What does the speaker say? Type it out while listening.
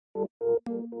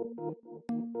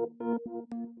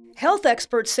Health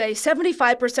experts say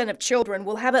 75% of children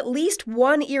will have at least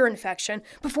one ear infection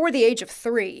before the age of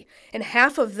 3, and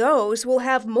half of those will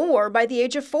have more by the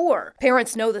age of 4.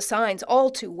 Parents know the signs all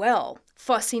too well.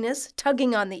 Fussiness,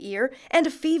 tugging on the ear, and a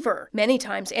fever. Many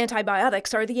times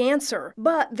antibiotics are the answer,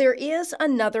 but there is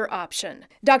another option.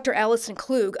 Dr. Allison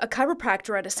Klug, a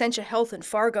chiropractor at Essentia Health in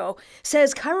Fargo,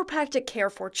 says chiropractic care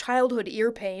for childhood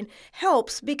ear pain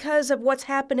helps because of what's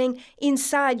happening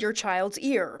inside your child's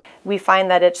ear. We find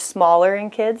that it's smaller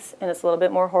in kids and it's a little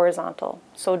bit more horizontal,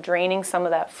 so draining some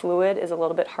of that fluid is a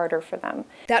little bit harder for them.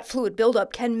 That fluid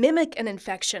buildup can mimic an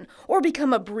infection or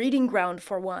become a breeding ground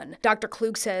for one. Dr.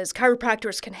 Klug says chiropractors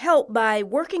can help by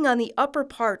working on the upper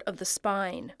part of the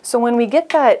spine. So when we get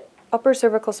that upper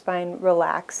cervical spine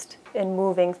relaxed and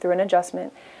moving through an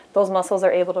adjustment, those muscles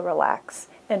are able to relax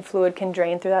and fluid can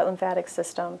drain through that lymphatic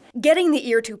system. Getting the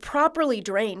ear to properly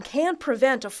drain can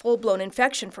prevent a full-blown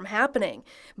infection from happening.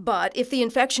 But if the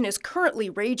infection is currently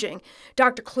raging,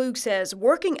 Dr. Klug says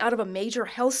working out of a major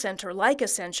health center like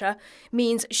Essentia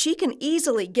means she can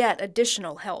easily get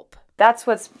additional help. That's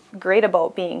what's great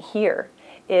about being here.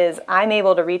 Is I'm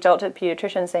able to reach out to the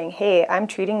pediatrician saying, hey, I'm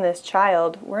treating this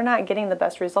child, we're not getting the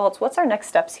best results, what's our next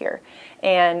steps here?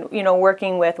 And,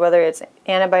 working with whether it's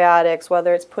antibiotics,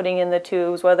 whether it's putting in the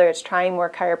tubes, whether it's trying more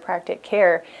chiropractic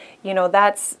care,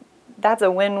 that's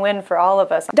a win-win for all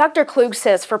of us. Dr. Klug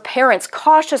says for parents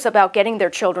cautious about getting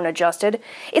their children adjusted,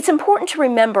 it's important to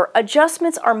remember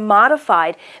adjustments are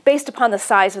modified based upon the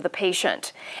size of the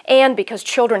patient. And because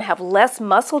children have less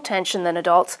muscle tension than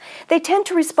adults, they tend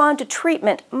to respond to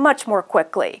treatment much more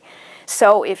quickly.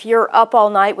 So if you're up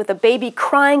all night with a baby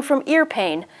crying from ear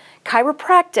pain,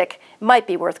 chiropractic might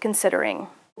be worth considering.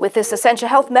 With this Essentia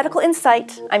Health Medical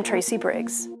Insight, I'm Tracy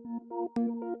Briggs.